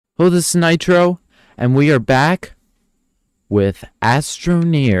Hello, this is Nitro, and we are back with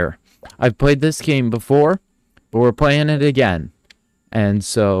Astroneer. I've played this game before, but we're playing it again. And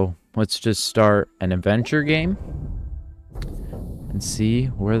so, let's just start an adventure game and see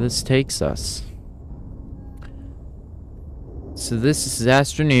where this takes us. So this is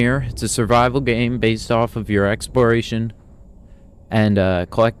Astroneer. It's a survival game based off of your exploration and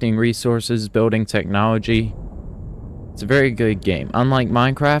collecting resources, building technology. It's a very good game. Unlike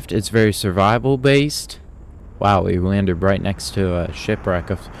Minecraft, it's very survival based. Wow, we landed right next to a shipwreck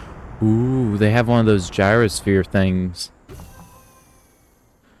of... Ooh, they have one of those gyrosphere things.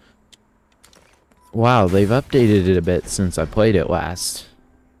 Wow, they've updated it a bit since I played it last.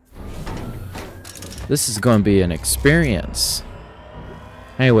 This is going to be an experience.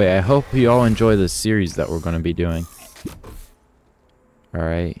 Anyway, I hope you all enjoy this series that we're going to be doing.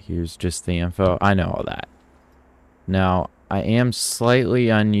 Alright, here's just the info. I know all that. Now, I am slightly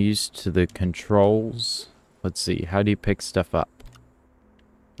unused to the controls. Let's see, how do you pick stuff up?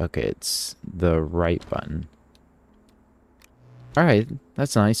 Okay, it's the right button. Alright,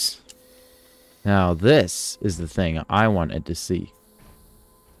 that's nice. Now, this is the thing I wanted to see.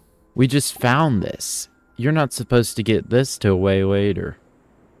 We just found this. You're not supposed to get this till way later.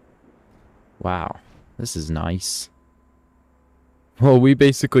 Wow, this is nice. Well, we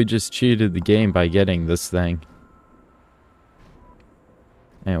basically just cheated the game by getting this thing.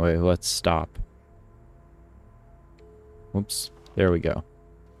 Anyway, let's stop. Whoops, there we go.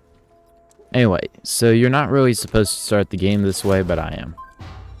 Anyway, so you're not really supposed to start the game this way, but I am.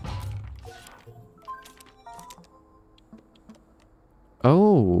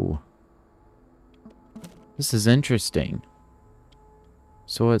 Oh. This is interesting.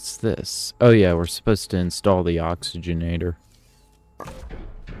 So what's this? Oh yeah, we're supposed to install the oxygenator.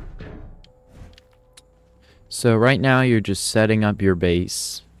 So right now you're just setting up your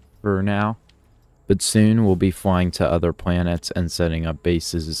base for now. But soon we'll be flying to other planets and setting up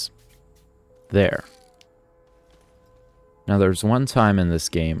bases there. Now there's one time in this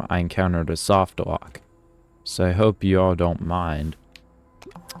game I encountered a soft lock. So I hope you all don't mind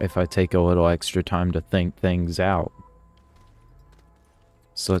if I take a little extra time to think things out.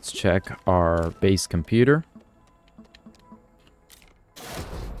 So let's check our base computer.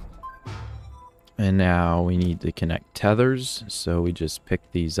 And now we need to connect tethers, so we just pick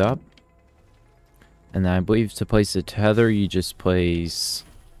these up. And then I believe to place a tether, you just place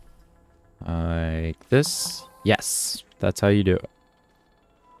like this. Yes, that's how you do it.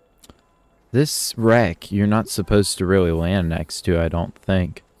 This wreck, you're not supposed to really land next to, I don't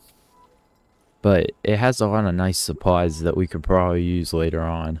think. But it has a lot of nice supplies that we could probably use later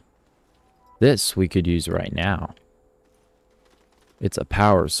on. This we could use right now. It's a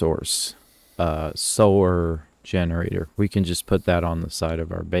power source. Solar generator. We can just put that on the side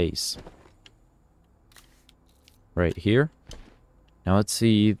of our base. Right here. Now let's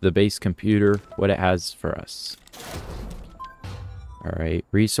see the base computer, what it has for us. Alright,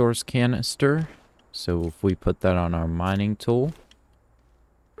 resource canister. So if we put that on our mining tool,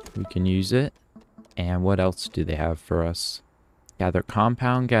 we can use it. And what else do they have for us? Gather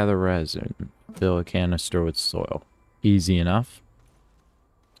compound, gather resin. Fill a canister with soil. Easy enough.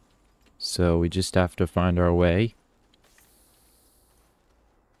 So we just have to find our way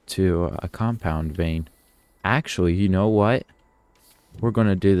to a compound vein. Actually, you know what? We're going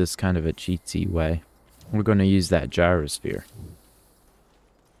to do this kind of a cheatsy way. We're going to use that gyrosphere.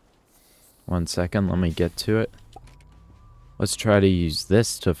 One second, let me get to it. Let's try to use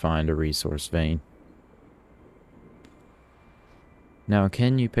this to find a resource vein. Now,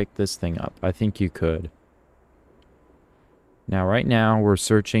 can you pick this thing up? I think you could. Now, right now, we're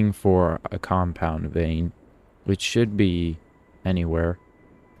searching for a compound vein, which should be anywhere.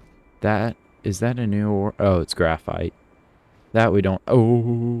 Is that a new ore? Oh, it's graphite. That we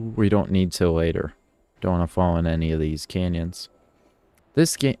don't need till later. Don't want to fall in any of these canyons.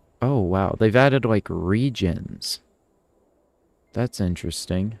 This game, oh wow, they've added like regions. That's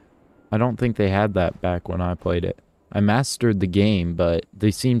interesting. I don't think they had that back when I played it. I mastered the game, but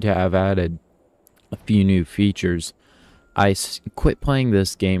they seem to have added a few new features. I quit playing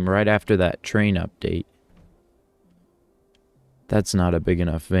this game right after that train update. That's not a big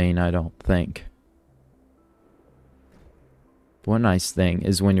enough vein, I don't think. One nice thing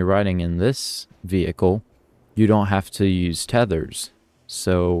is when you're riding in this vehicle, you don't have to use tethers.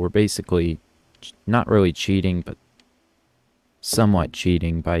 So we're basically not really cheating, but somewhat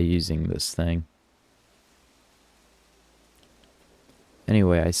cheating by using this thing.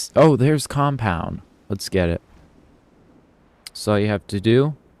 Anyway, oh, there's compound. Let's get it. So all you have to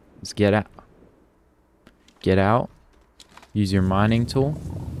do is get out. Use your mining tool.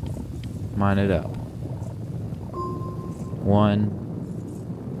 Mine it up. 1.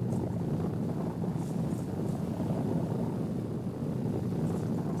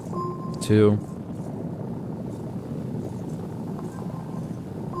 2.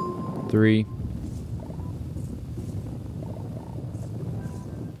 3.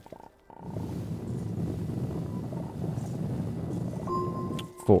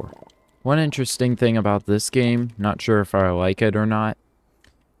 4. One interesting thing about this game, not sure if I like it or not,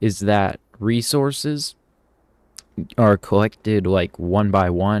 is that resources are collected like one by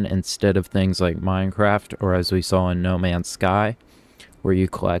one instead of things like Minecraft, or as we saw in No Man's Sky, where you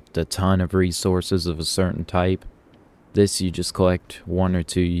collect a ton of resources of a certain type. This, you just collect 1 or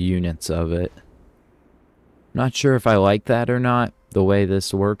 2 units of it. Not sure if I like that or not, the way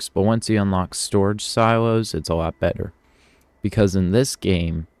this works, but once you unlock storage silos, it's a lot better. Because in this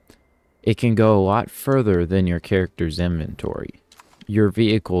game, it can go a lot further than your character's inventory. Your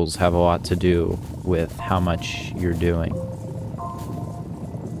vehicles have a lot to do with how much you're doing.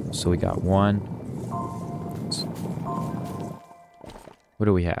 So we got 1. What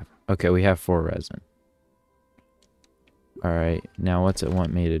do we have? Okay, we have 4 resin. Alright, now what's it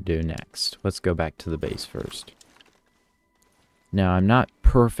want me to do next? Let's go back to the base first. Now, I'm not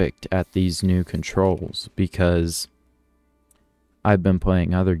perfect at these new controls because I've been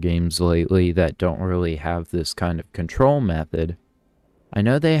playing other games lately that don't really have this kind of control method. I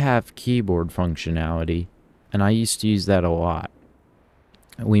know they have keyboard functionality, and I used to use that a lot.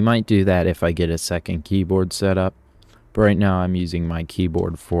 We might do that if I get a second keyboard set up, but right now I'm using my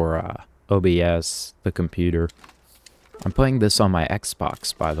keyboard for OBS, the computer. I'm playing this on my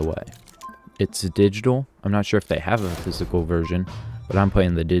Xbox, by the way. It's digital. I'm not sure if they have a physical version, but I'm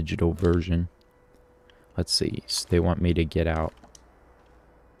playing the digital version. Let's see. So they want me to get out.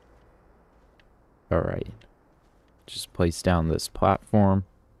 Alright. Just place down this platform.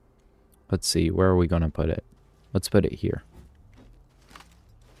 Let's see. Where are we going to put it? Let's put it here.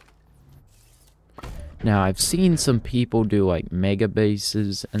 Now, I've seen some people do like mega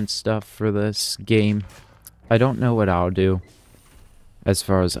bases and stuff for this game. I don't know what I'll do as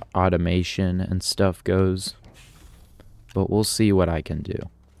far as automation and stuff goes, but we'll see what I can do.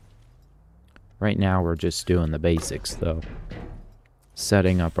 Right now, we're just doing the basics, though.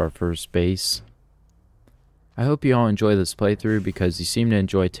 Setting up our first base. I hope you all enjoy this playthrough because you seem to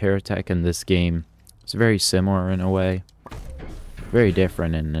enjoy TerraTech in this game. It's very similar in a way. Very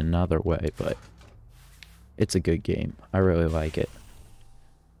different in another way, but it's a good game. I really like it.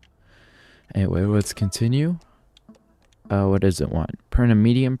 Anyway, let's continue. What does it want? Print a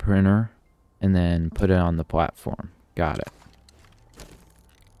medium printer and then put it on the platform. Got it.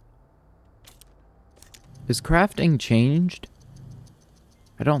 Has crafting changed?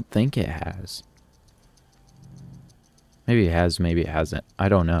 I don't think it has. Maybe it has, maybe it hasn't. I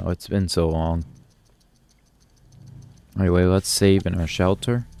don't know. It's been so long. Anyway, let's save in our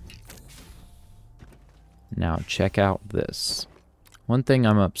shelter. Now check out this. One thing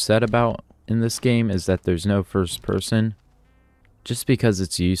I'm upset about in this game is that there's no first person. Just because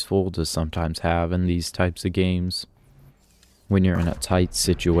it's useful to sometimes have in these types of games. When you're in a tight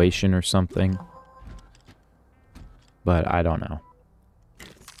situation or something. But I don't know.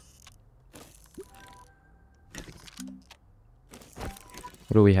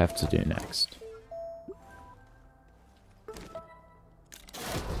 What do we have to do next?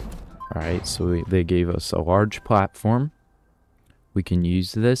 Alright, so they gave us a large platform. We can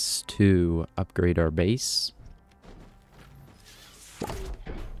use this to upgrade our base.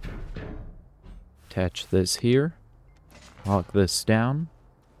 Attach this here. Lock this down.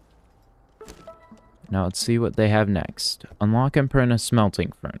 Now let's see what they have next. Unlock and print a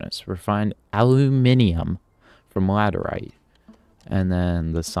smelting furnace. Refined aluminium from laterite. And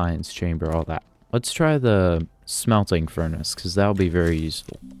then the science chamber, all that. Let's try the smelting furnace, because that'll be very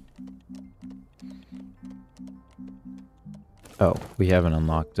useful. Oh, we haven't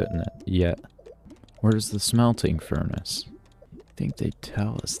unlocked it yet. Where's the smelting furnace? I think they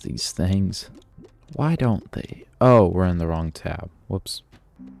tell us these things. Why don't they? Oh, we're in the wrong tab. Whoops.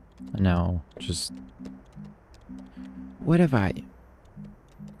 No, just... What have I...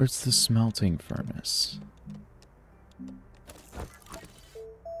 Where's the smelting furnace?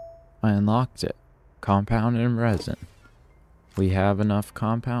 I unlocked it. Compound and resin. We have enough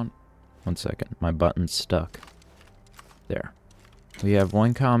compound? One second, my button's stuck. There. We have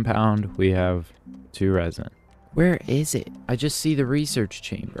 1 compound, we have 2 resin. Where is it? I just see the research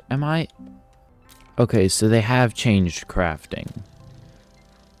chamber. Am I... Okay, so they have changed crafting.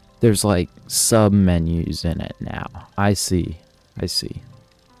 There's like sub-menus in it now. I see. I see.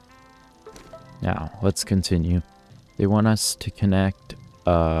 Now, let's continue. They want us to connect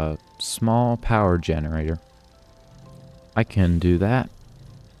Small power generator. I can do that.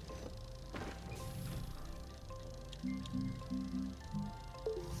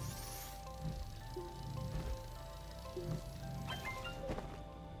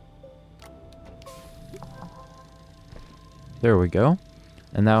 There we go.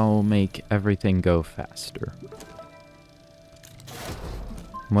 And that will make everything go faster.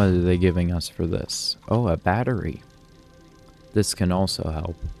 What are they giving us for this? Oh, a battery. This can also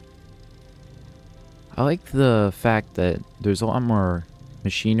help. I like the fact that there's a lot more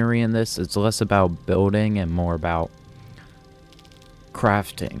machinery in this. It's less about building and more about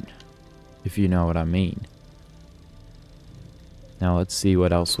crafting, if you know what I mean. Now let's see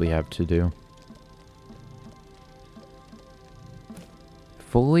what else we have to do.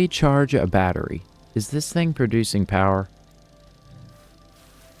 Fully charge a battery. Is this thing producing power?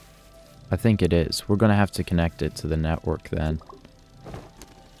 I think it is. We're going to have to connect it to the network then.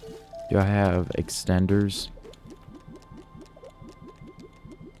 Do I have extenders?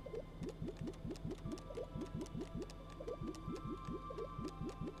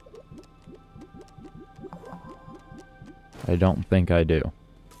 I don't think I do.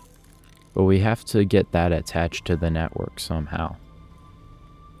 But we have to get that attached to the network somehow.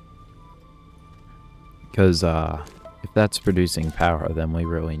 Because if that's producing power, then we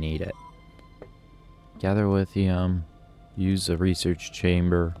really need it. Gather lithium, use a research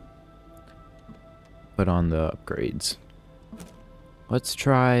chamber, put on the upgrades. Let's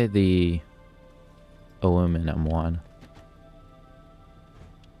try the aluminum one.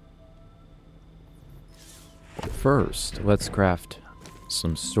 First, let's craft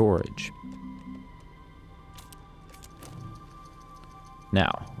some storage.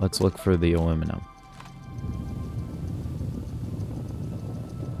 Now, let's look for the aluminum.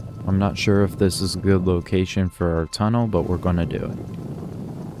 I'm not sure if this is a good location for our tunnel, but we're gonna do it.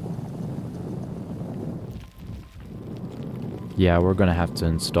 Yeah, we're gonna have to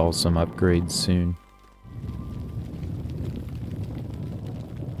install some upgrades soon.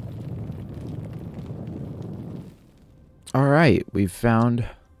 Alright, we've found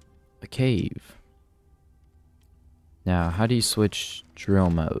a cave. Now, how do you switch drill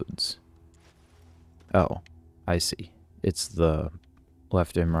modes? Oh, I see. It's the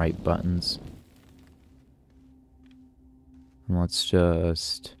left and right buttons. And let's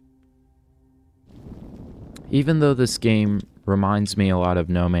just... Even though this game reminds me a lot of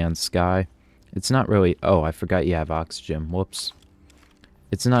No Man's Sky, it's not really... Oh, I forgot you have oxygen. Whoops.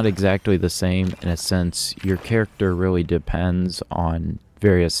 It's not exactly the same in a sense. Your character really depends on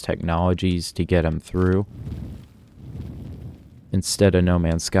various technologies to get him through. Instead of No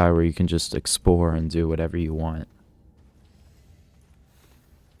Man's Sky where you can just explore and do whatever you want.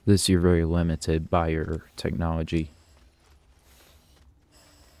 This you're very limited by your technology.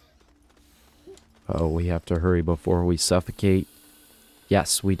 Oh, we have to hurry before we suffocate.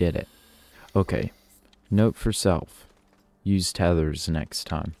 Yes, we did it. Okay. Note for self. Use tethers next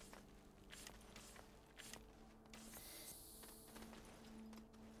time.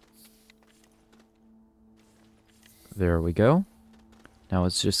 There we go. Now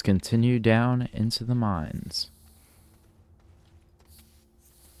let's just continue down into the mines.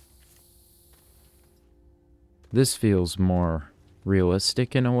 This feels more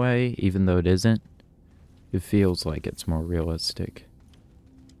realistic in a way, even though it isn't. It feels like it's more realistic.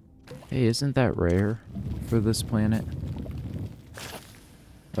 Hey, isn't that rare for this planet?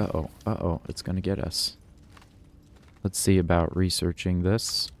 Uh-oh, it's gonna get us. Let's see about researching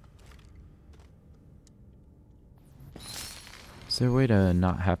this. Is there a way to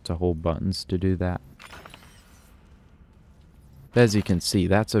not have to hold buttons to do that? As you can see,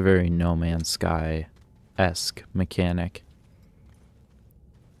 that's a very No Man's Sky-esque mechanic.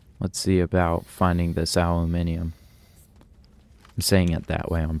 Let's see about finding this aluminium. I'm saying it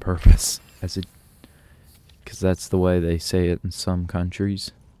that way on purpose, because that's the way they say it in some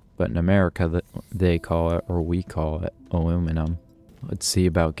countries. But in America, they call it, or we call it, aluminum. Let's see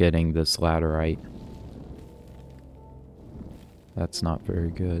about getting this laterite. That's not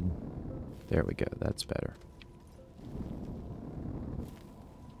very good. There we go, that's better.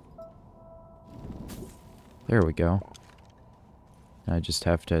 There we go. I just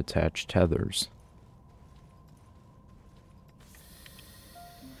have to attach tethers.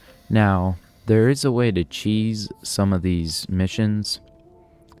 Now, there is a way to cheese some of these missions,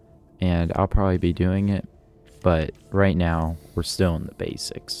 and I'll probably be doing it, but right now, we're still in the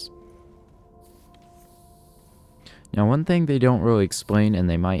basics. Now, one thing they don't really explain, and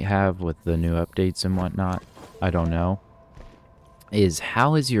they might have with the new updates and whatnot, I don't know, is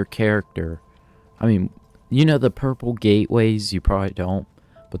how is your character... I mean, you know the purple gateways? You probably don't.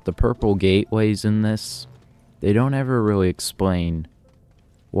 But the purple gateways in this, they don't ever really explain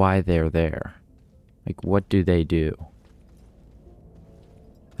why they're there. Like, what do they do?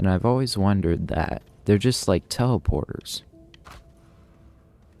 And I've always wondered that. They're just like teleporters.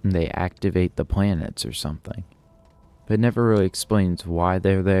 And they activate the planets or something. But it never really explains why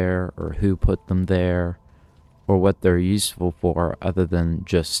they're there, or who put them there, or what they're useful for other than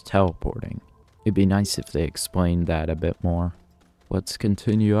just teleporting. It'd be nice if they explained that a bit more. Let's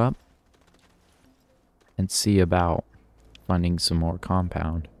continue up and see about finding some more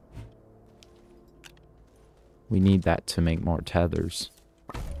compound. We need that to make more tethers.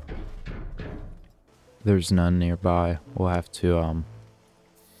 There's none nearby. We'll have to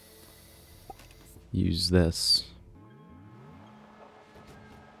use this.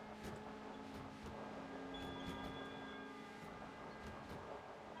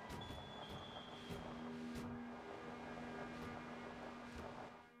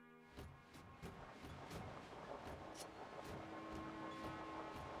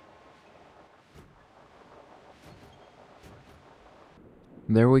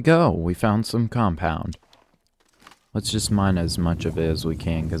 There we go. We found some compound. Let's just mine as much of it as we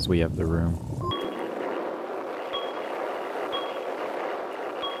can because we have the room.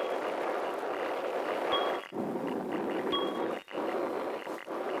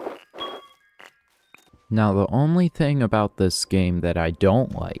 Now, the only thing about this game that I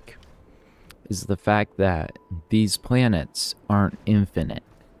don't like is the fact that these planets aren't infinite.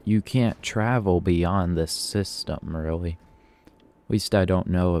 You can't travel beyond this system, really. At least I don't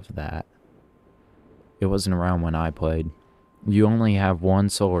know of that. It wasn't around when I played. You only have one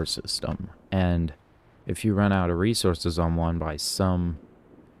solar system, and if you run out of resources on one by some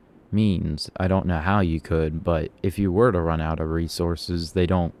means, I don't know how you could, but if you were to run out of resources, they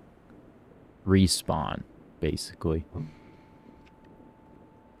don't respawn, basically.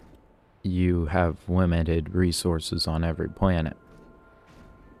 You have limited resources on every planet.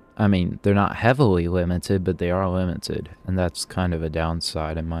 I mean, they're not heavily limited, but they are limited, and that's kind of a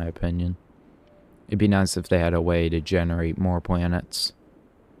downside in my opinion. It'd be nice if they had a way to generate more planets.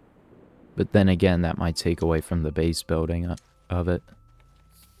 But then again, that might take away from the base building of it.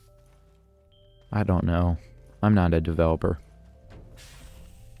 I don't know. I'm not a developer.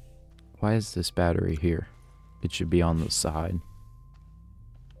 Why is this battery here? It should be on the side.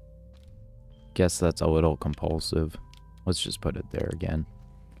 Guess that's a little compulsive. Let's just put it there again.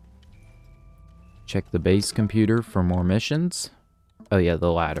 Check the base computer for more missions. Oh yeah, the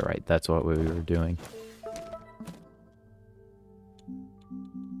laterite. That's what we were doing.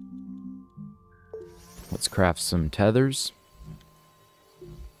 Let's craft some tethers.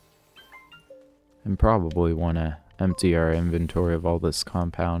 And probably want to empty our inventory of all this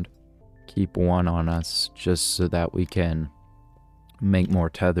compound. Keep one on us just so that we can make more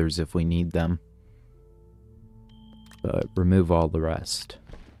tethers if we need them. But remove all the rest.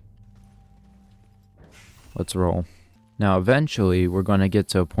 Let's roll. Now eventually we're going to get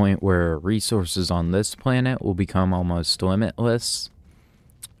to a point where resources on this planet will become almost limitless.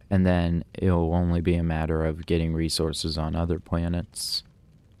 And then it'll only be a matter of getting resources on other planets.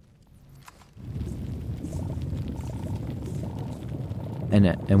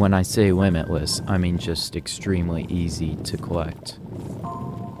 And when I say limitless, I mean just extremely easy to collect.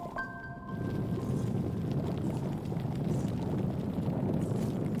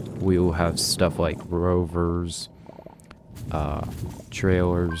 We will have stuff like rovers,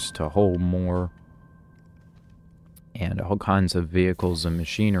 trailers to hold more, and all kinds of vehicles and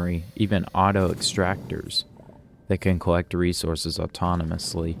machinery, even auto extractors that can collect resources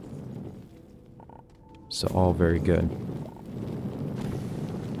autonomously. So all very good.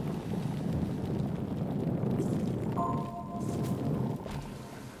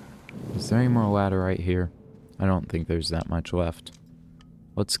 Is there any more laterite here? I don't think there's that much left.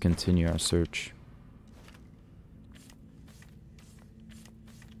 Let's continue our search.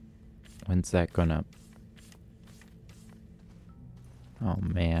 When's that gonna... Oh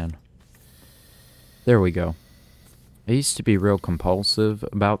man. There we go. I used to be real compulsive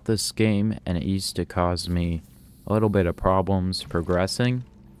about this game, and it used to cause me a little bit of problems progressing.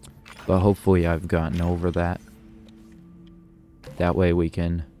 But hopefully I've gotten over that. That way we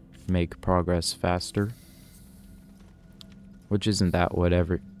can make progress faster. Which isn't that what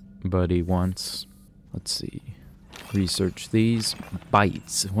everybody wants. Let's see. Research these.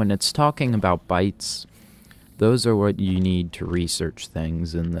 Bytes. When it's talking about bytes, those are what you need to research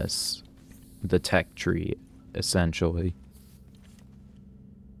things in this, the tech tree, essentially.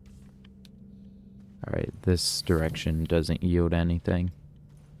 Alright, this direction doesn't yield anything.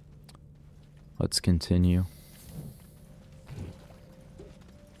 Let's continue.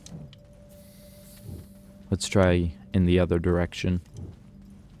 Let's try in the other direction.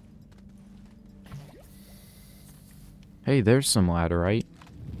 Hey, there's some laterite.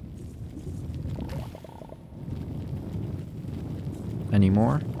 Any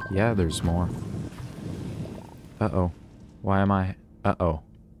more? Yeah, there's more. Uh-oh. Why am I... Uh-oh.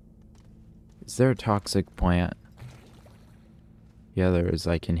 Is there a toxic plant? Yeah, there is.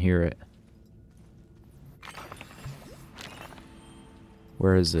 I can hear it.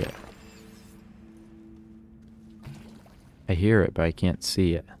 Where is it? I hear it, but I can't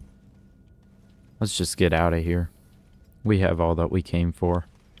see it. Let's just get out of here. We have all that we came for.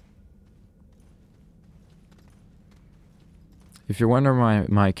 If you're wondering why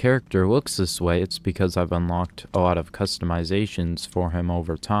my character looks this way, it's because I've unlocked a lot of customizations for him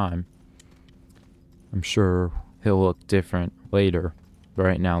over time. I'm sure he'll look different later, but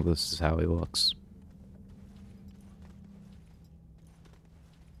right now this is how he looks.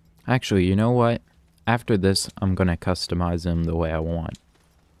 Actually, you know what? After this, I'm gonna customize him the way I want.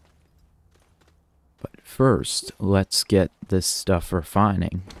 But first, let's get this stuff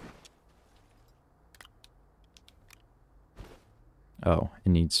refining. Oh, it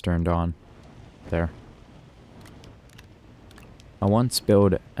needs turned on. There. I once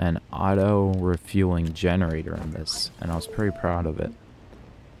built an auto refueling generator in this, and I was pretty proud of it.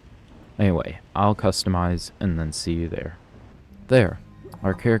 Anyway, I'll customize and then see you there. There.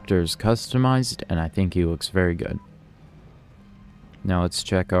 Our character is customized, and I think he looks very good. Now let's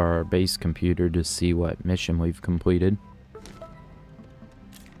check our base computer to see what mission we've completed.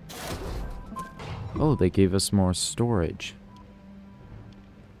 Oh, they gave us more storage.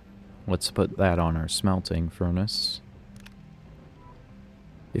 Let's put that on our smelting furnace.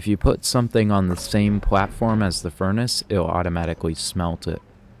 If you put something on the same platform as the furnace, it'll automatically smelt it.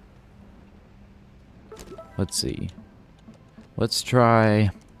 Let's see. Let's try...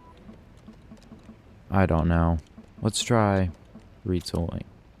 I don't know. Let's try retooling.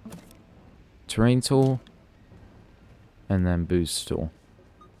 Terrain tool. And then boost tool.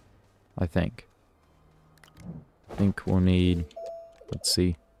 I think we'll need... Let's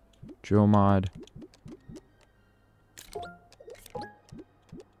see. Drill mod.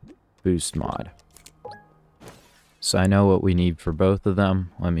 Boost mod. So I know what we need for both of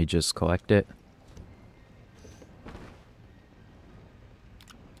them. Let me just collect it.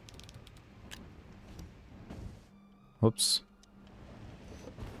 Whoops.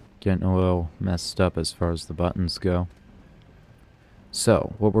 Getting a little messed up as far as the buttons go.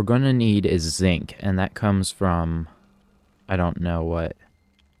 So, what we're going to need is zinc, and that comes from... I don't know what...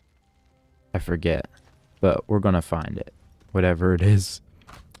 I forget. But we're going to find it. Whatever it is.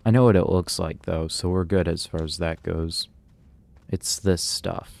 I know what it looks like, though, so we're good as far as that goes. It's this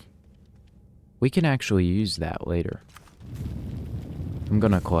stuff. We can actually use that later. I'm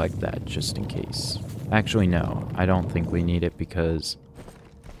going to collect that just in case. Actually, no. I don't think we need it because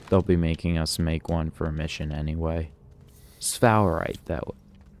they'll be making us make one for a mission anyway. Sphalerite, that...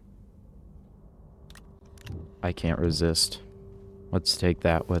 I can't resist. Let's take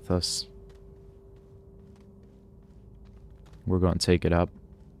that with us. We're going to take it up.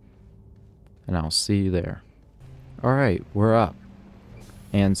 And I'll see you there. Alright, we're up.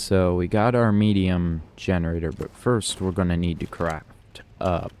 And so we got our medium generator, but first we're going to need to craft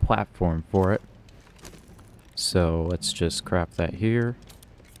a platform for it. So let's just craft that here.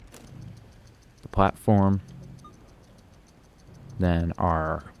 The platform. Then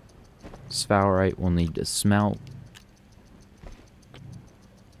our sphalerite will need to smelt.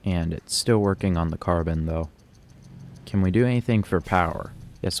 And it's still working on the carbon though. Can we do anything for power?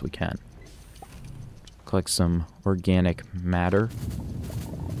 Yes, we can. Collect some organic matter.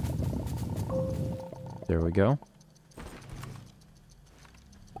 There we go.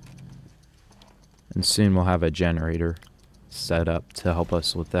 And soon we'll have a generator set up to help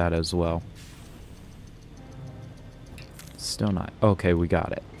us with that as well. Still not... Okay, we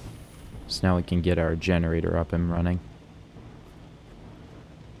got it. So now we can get our generator up and running.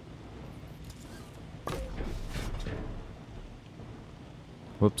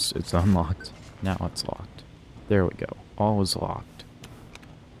 Whoops, it's unlocked. Now it's locked. There we go. All is locked.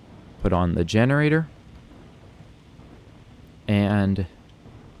 Put on the generator. And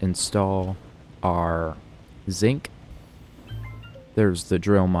install our zinc. There's the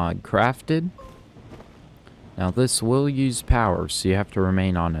drill mod crafted. Now this will use power, so you have to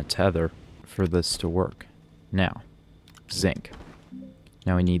remain on a tether for this to work. Now, zinc.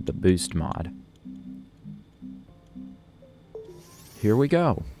 Now we need the boost mod. Here we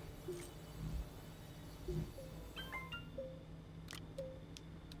go.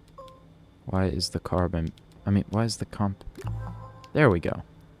 Why is the carbon... why is the comp... There we go.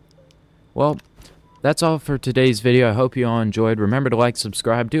 Well, that's all for today's video. I hope you all enjoyed. Remember to like,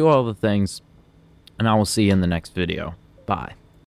 subscribe, do all the things, and I will see you in the next video. Bye.